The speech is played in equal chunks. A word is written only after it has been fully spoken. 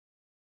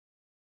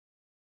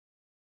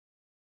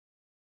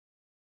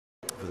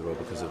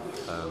well because of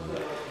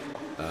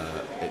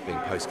it being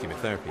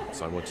post-chemotherapy.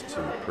 So I wanted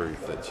to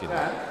prove that, I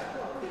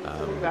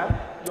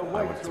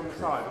wanted to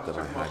prove that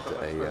I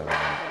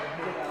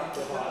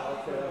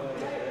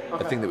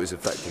had a thing that was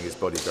affecting his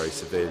body very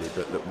severely,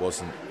 but that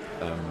wasn't,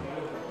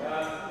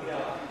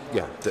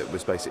 that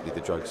was basically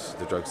the drugs,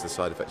 the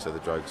side effects of the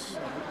drugs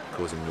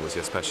causing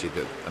nausea, especially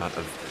the amount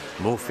of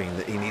morphine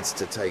that he needs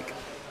to take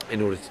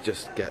in order to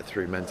just get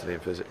through mentally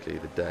and physically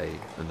the day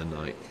and the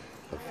night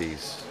of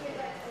these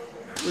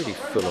really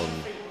full-on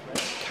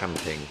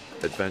camping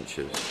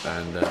adventures.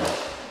 And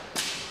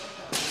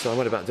so I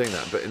went about doing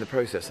that, but in the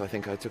process I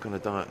think I took on a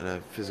diet and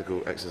a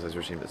physical exercise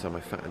regime that turned my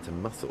fat into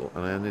muscle,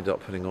 and I ended up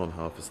putting on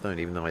half a stone,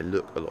 even though I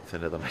look a lot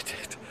thinner than I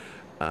did.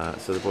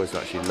 So the boys were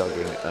actually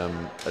lugging a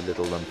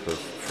little lump of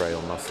frail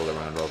muscle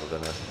around rather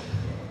than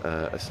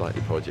a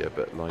slightly podgier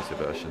but lighter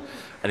version.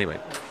 Anyway,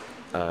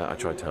 I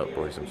tried to help,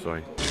 boys, I'm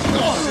sorry.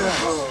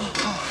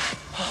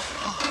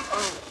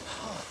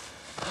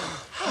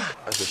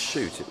 As a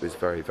shoot, it was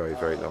very, very,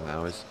 very long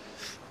hours.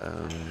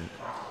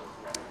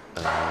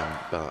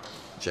 But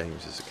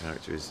James as a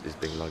character is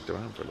being lugged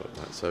around for a lot of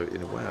that. So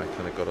in a way I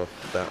kind of got off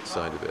that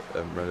side of it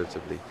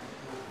relatively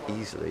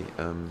easily.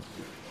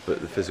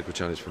 But the physical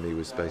challenge for me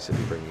was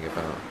basically bringing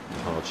about the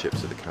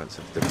hardships of the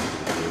cancer, the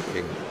difficulty with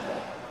walking.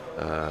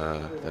 I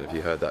don't know if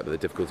you heard that, but the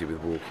difficulty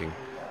with walking,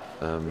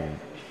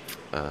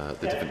 the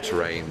different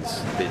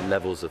terrains, the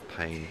levels of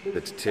pain,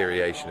 the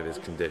deterioration of his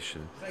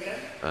condition,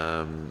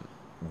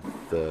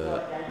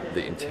 the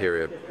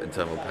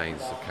internal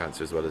pains of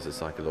cancer, as well as the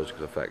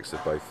psychological effects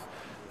of both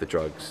the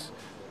drugs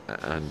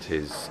and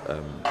his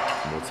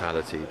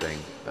mortality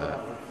being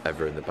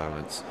ever in the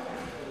balance.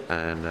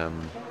 And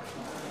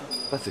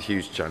that's a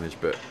huge challenge,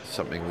 but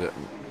something that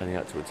any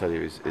actor would tell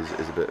you is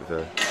a bit of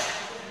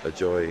a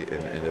joy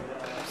in a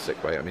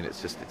sick way. I mean,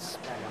 it's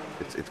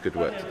good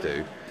work to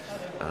do,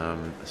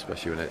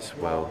 especially when it's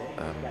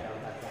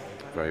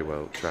very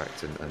well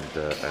tracked and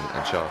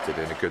charted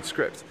in a good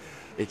script.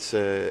 It's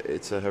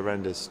a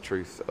horrendous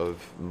truth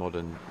of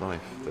modern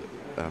life that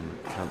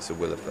cancer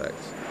will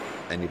affect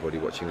anybody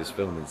watching this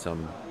film in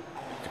some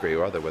degree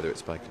or other, whether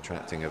it's by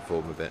contracting a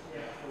form of it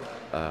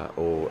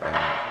or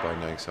by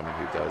knowing someone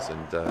who does.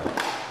 And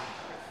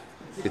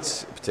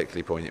it's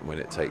particularly poignant when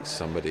it takes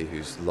somebody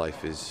whose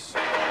life is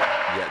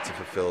yet to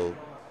fulfill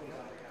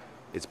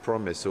its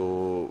promise,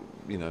 or,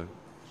 the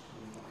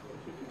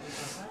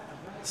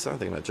sad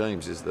thing about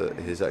James is that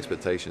his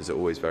expectations are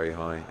always very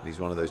high, and he's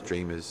one of those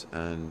dreamers,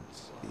 and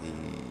he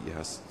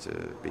has to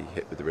be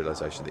hit with the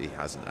realisation that he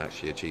hasn't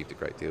actually achieved a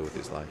great deal with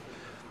his life.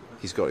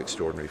 He's got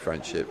extraordinary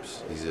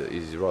friendships,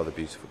 he's a rather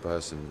beautiful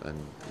person and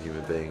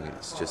human being.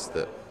 It's just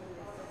that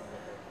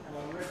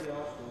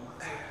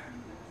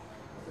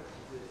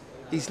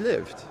he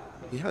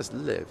has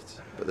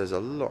lived, but there's a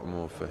lot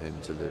more for him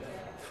to live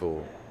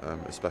for,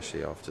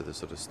 especially after the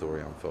sort of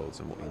story unfolds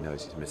and what he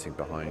knows he's missing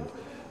behind.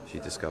 She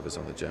discovers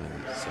on the journey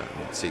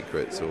certain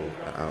secrets or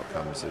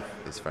outcomes of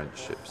his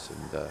friendships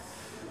and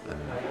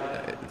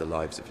the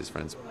lives of his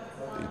friends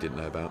that he didn't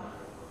know about.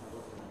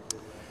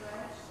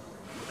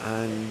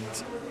 And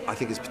I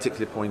think it's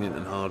particularly poignant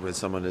and hard when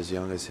someone as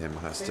young as him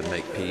has to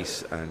make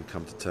peace and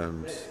come to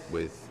terms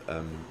with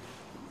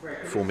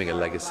forming a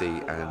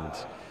legacy and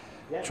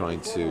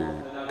trying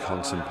to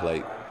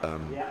contemplate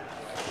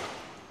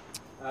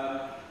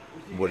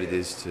what it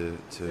is to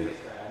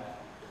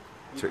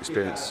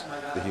experience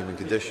the human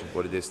condition,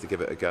 what it is to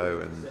give it a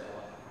go,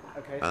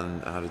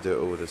 and how to do it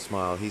all with a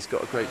smile. He's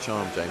got a great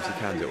charm, James. He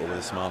can do it all with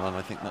a smile, and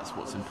I think that's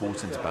what's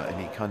important about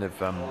him. He kind of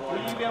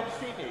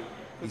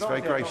he's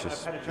very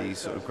gracious. He's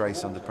sort of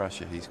grace under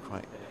pressure. He's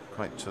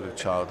quite sort of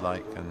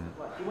childlike and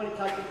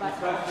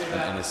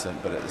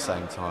innocent, but at the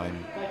same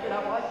time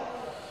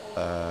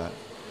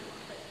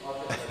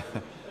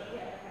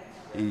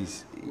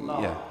he's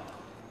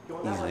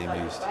easily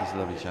amused. He's a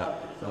lovely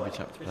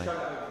chap to play.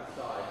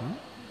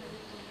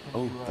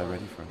 Oh, they're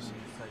ready for us.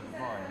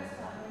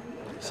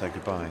 Say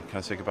goodbye. Can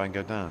I say goodbye and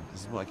go down?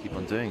 This is what I keep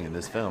on doing in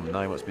this film.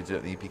 Now he wants me to do it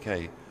at the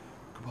EPK.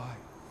 Goodbye.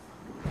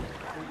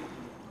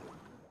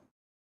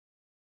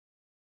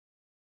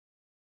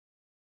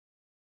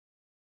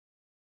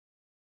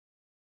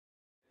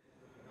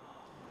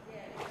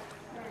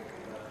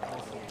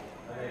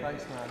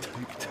 Thanks, man.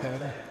 Take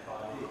 10.